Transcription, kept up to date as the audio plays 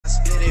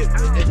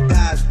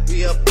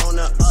on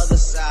the other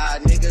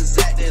side. Niggas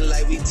acting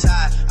like we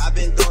tied. I've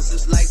been gone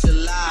since like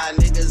July.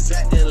 Niggas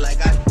acting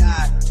like I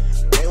died.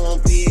 They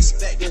won't be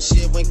expecting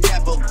shit when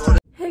Capo go to.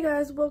 Hey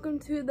guys, welcome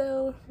to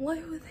the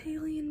Life with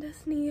Haley and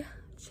Destiny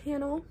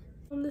channel.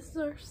 This is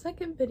our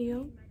second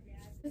video.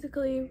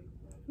 Basically,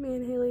 me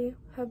and Haley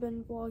have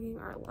been vlogging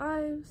our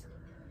lives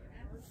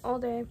all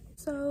day.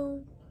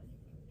 So,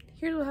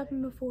 here's what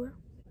happened before.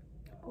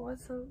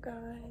 What's up,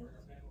 guys?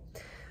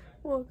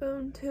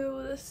 Welcome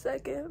to the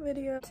second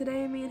video.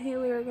 Today, me and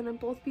Haley are gonna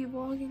both be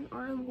vlogging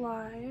our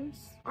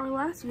lives. Our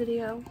last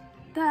video,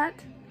 that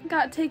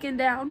got taken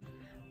down.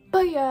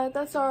 But yeah,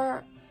 that's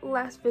our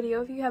last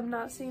video. If you have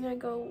not seen it,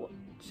 go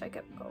check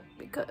it out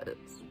because,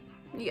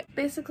 yeah.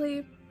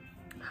 Basically,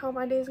 how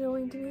my day is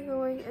going to be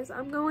going is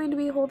I'm going to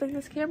be holding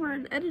this camera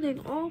and editing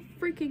all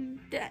freaking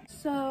day.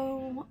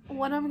 So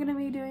what I'm gonna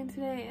be doing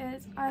today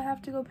is I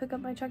have to go pick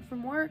up my check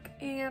from work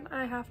and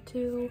I have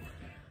to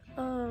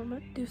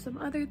do some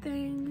other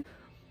things.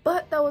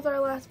 But that was our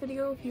last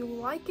video. If you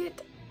like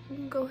it,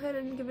 go ahead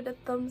and give it a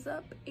thumbs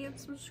up and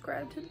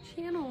subscribe to the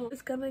channel.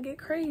 It's gonna get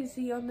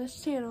crazy on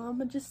this channel. I'm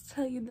gonna just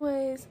tell you.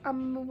 Anyways,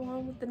 I'm gonna move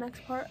on with the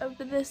next part of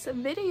this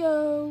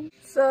video.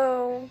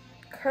 So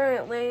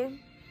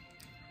currently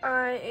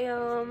I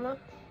am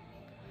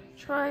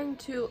trying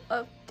to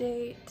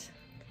update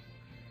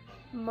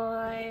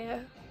my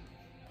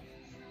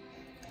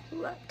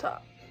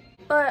laptop,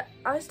 but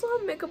I still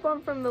have makeup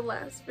on from the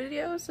last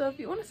video, so if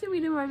you want to see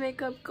me do my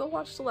makeup, go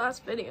watch the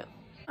last video.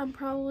 I'm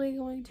probably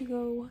going to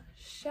go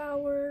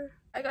shower.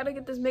 I gotta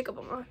get this makeup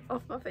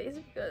off my face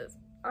because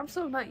I'm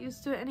so not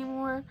used to it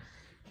anymore.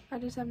 I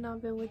just have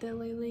not been with it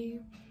lately,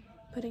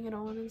 putting it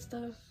on and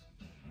stuff.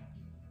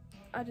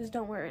 I just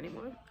don't wear it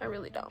anymore. I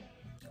really don't.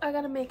 I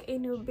gotta make a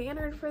new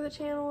banner for the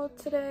channel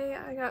today.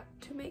 I got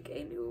to make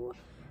a new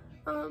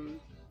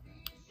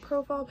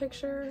profile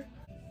picture.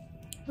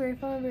 Very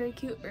fun, very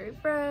cute, very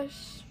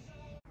fresh.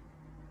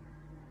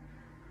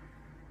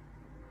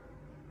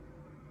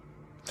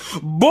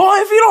 Boy,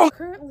 if you don't.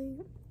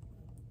 Currently,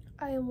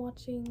 I am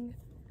watching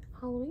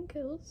Halloween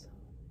Kills,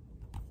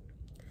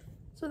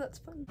 so that's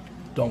fun.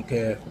 Don't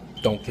care,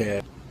 don't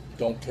care,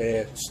 don't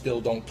care,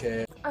 still don't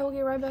care. I will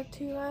get right back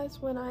to you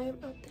guys when I am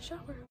at the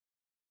shower.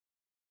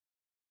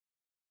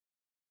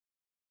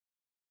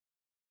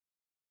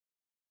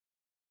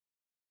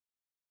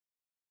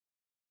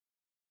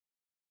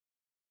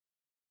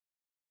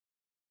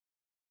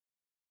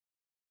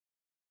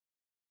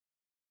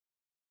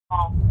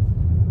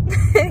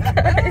 Hey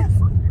guys,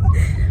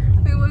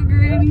 we look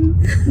greedy.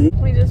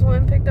 We just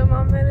went and picked up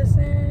my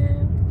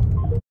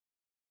medicine.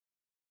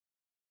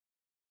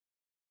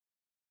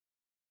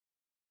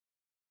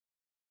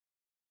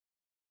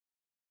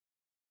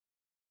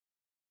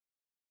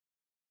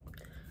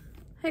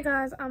 Hey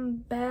guys, I'm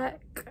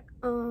back.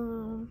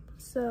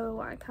 So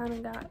I kind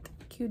of got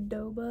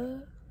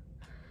Qdoba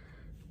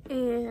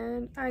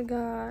and I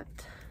got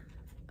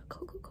a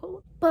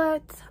Coca-Cola,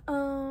 but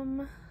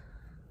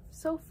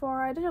so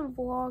far I didn't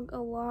vlog a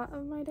lot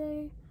of my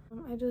day.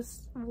 I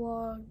just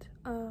vlogged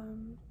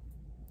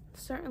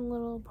certain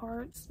little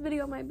parts. This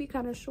video might be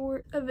kind of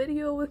short. A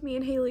video with me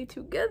and Haley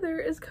together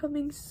is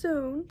coming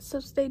soon, so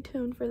stay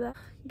tuned for that.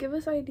 Give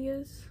us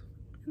ideas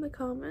in the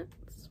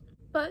comments.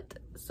 But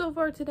so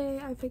far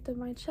today I picked up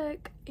my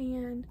check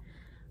and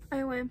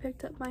I went and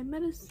picked up my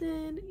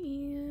medicine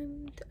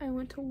and I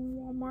went to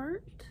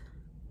Walmart.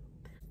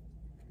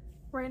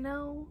 Right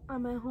now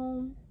I'm at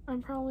home.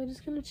 I'm probably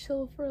just gonna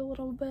chill for a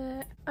little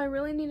bit. I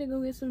really need to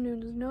go get some new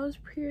nose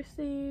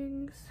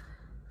piercings.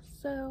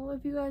 So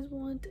if you guys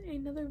want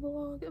another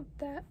vlog of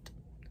that,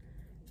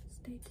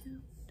 stay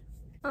tuned.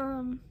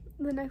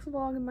 The next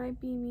vlog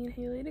might be me and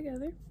Haley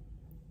together.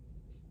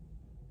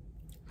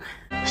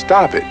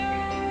 Stop it.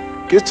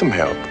 Get some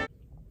help.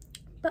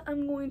 But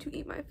I'm going to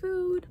eat my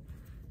food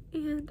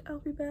and I'll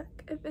be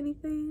back if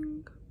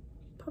anything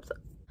pops up.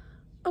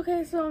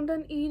 Okay, so I'm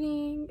done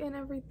eating and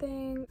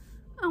everything.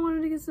 I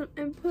wanted to get some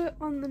input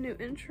on the new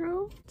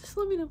intro. Just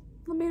let me know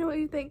what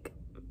you think.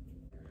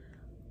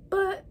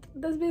 But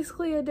that's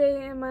basically a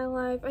day in my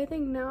life. I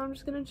think now I'm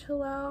just gonna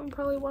chill out and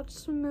probably watch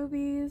some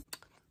movies.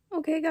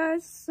 Okay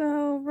guys,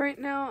 so right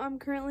now I'm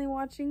currently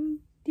watching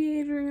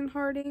Adrian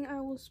Harding.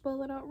 I will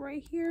spell it out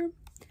right here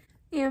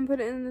and put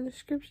it in the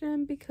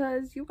description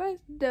because you guys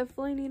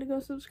definitely need to go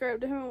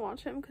subscribe to him and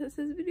watch him because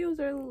his videos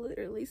are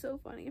literally so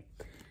funny.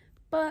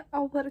 But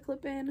I'll put a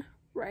clip in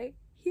right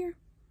here.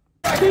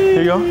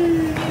 Here you go.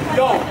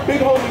 Yo,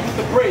 big homie with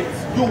the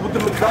braids. You with the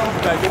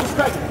McDonald's bag. Yo, what's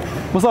cracking?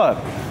 What's up?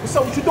 What's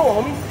up? What you doing,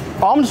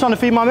 homie? Oh, I'm just trying to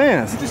feed my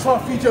mans. You just trying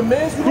to feed your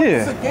mans? You know Yeah.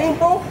 this is a game,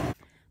 bro?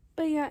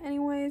 But yeah,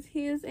 anyways,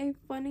 he is a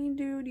funny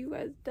dude. You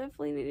guys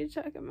definitely need to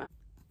check him out.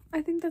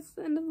 I think that's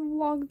the end of the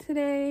vlog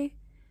today.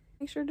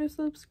 Make sure to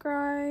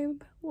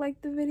subscribe,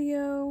 like the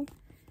video,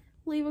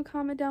 leave a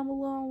comment down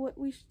below on what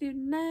we should do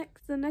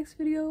next. The next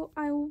video,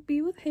 I will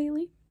be with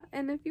Haley.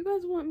 And if you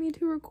guys want me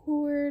to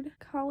record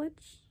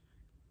college,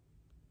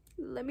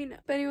 let me know.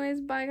 But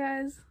anyways, bye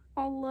guys.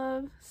 All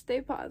love.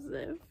 Stay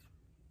positive.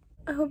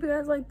 I hope you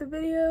guys liked the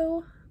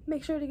video.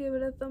 Make sure to give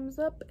it a thumbs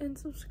up and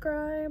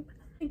subscribe.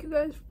 Thank you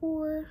guys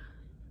for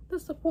the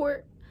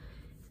support.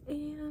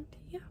 And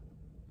yeah,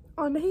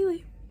 on to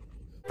Haley.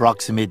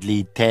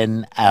 Approximately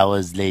 10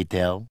 hours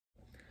later.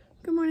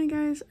 Good morning,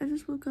 guys. I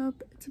just woke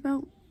up. It's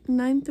about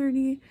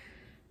 9:30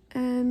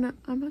 and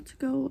I'm about to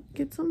go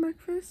get some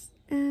breakfast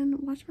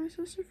and watch my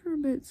sister for a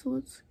bit, so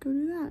let's go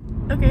do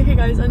that. Okay, hey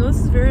guys, I know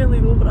this is very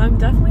illegal, but I'm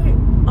definitely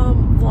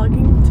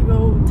vlogging to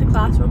go to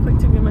class real quick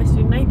to get my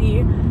student ID,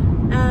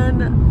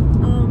 and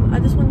I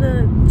just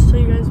wanted to show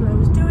you guys what I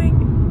was doing,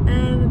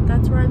 and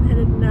that's where I'm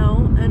headed now,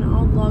 and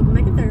I'll vlog when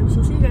I get there,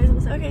 so see you guys in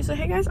a second. Okay, so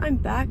hey guys, I'm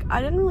back.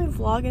 I didn't really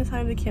vlog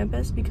inside of the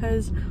campus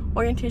because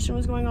orientation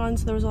was going on,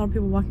 so there was a lot of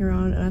people walking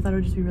around, and I thought it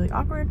would just be really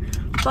awkward,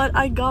 but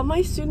I got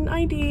my student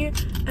ID,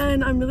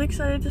 and I'm really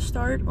excited to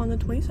start on the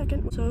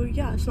 22nd. So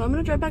yeah, so I'm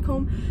gonna drive back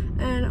home,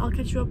 and I'll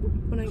catch you up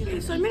when I get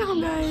there. So I made it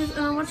home, guys,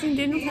 and I'm watching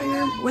Daniel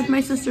Tiger with my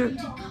sister,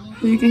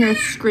 who you can hear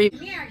scream.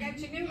 Here, I got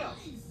your noodles.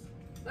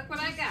 Look what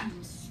I got.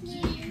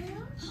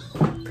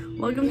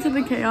 Welcome to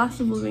the chaos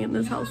of living in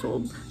this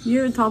household. You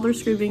hear a toddler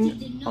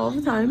screaming all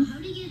the time,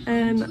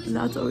 and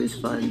that's always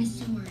fun.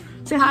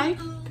 Say hi.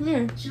 Come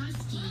here.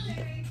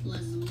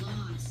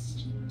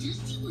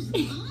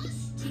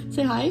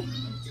 Say hi.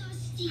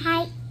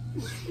 Hi.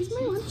 Here's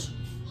my lunch.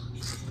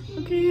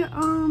 Okay,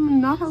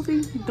 not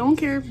healthy. Don't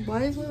care.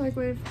 Why is my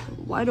microwave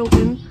wide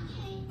open?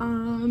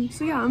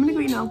 So yeah, I'm gonna go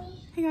eat now.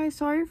 Hey guys,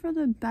 sorry for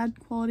the bad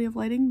quality of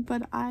lighting,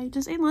 but I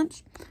just ate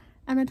lunch.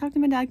 And I talked to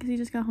my dad because he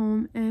just got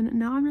home, and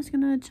now I'm just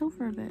gonna chill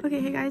for a bit.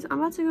 Okay, hey guys, I'm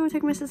about to go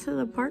take my sister to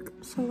the park,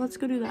 so let's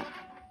go do that.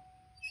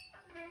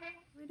 I'm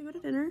ready to go to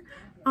dinner.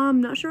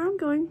 I'm not sure where I'm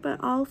going, but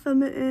I'll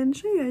film it and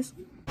show you guys.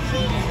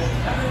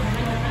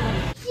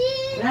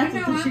 That's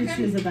what the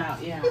choo-choo's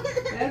about, yeah.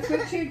 That's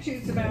what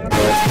choo-choo's about.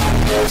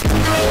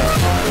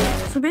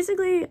 So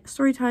basically,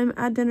 story time.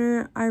 At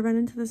dinner, I ran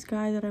into this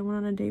guy that I went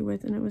on a date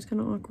with, and it was kind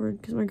of awkward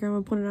because my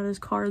grandma pointed out his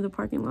car in the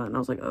parking lot, and I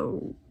was like,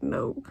 oh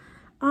no.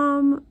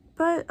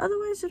 But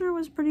otherwise, dinner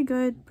was pretty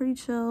good, pretty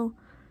chill,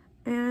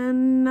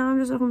 and now I'm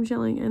just at home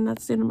chilling, and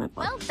that's the end of my vlog.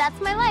 Well,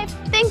 that's my life.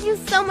 Thank you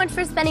so much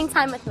for spending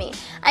time with me.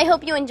 I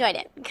hope you enjoyed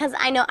it, because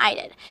I know I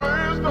did.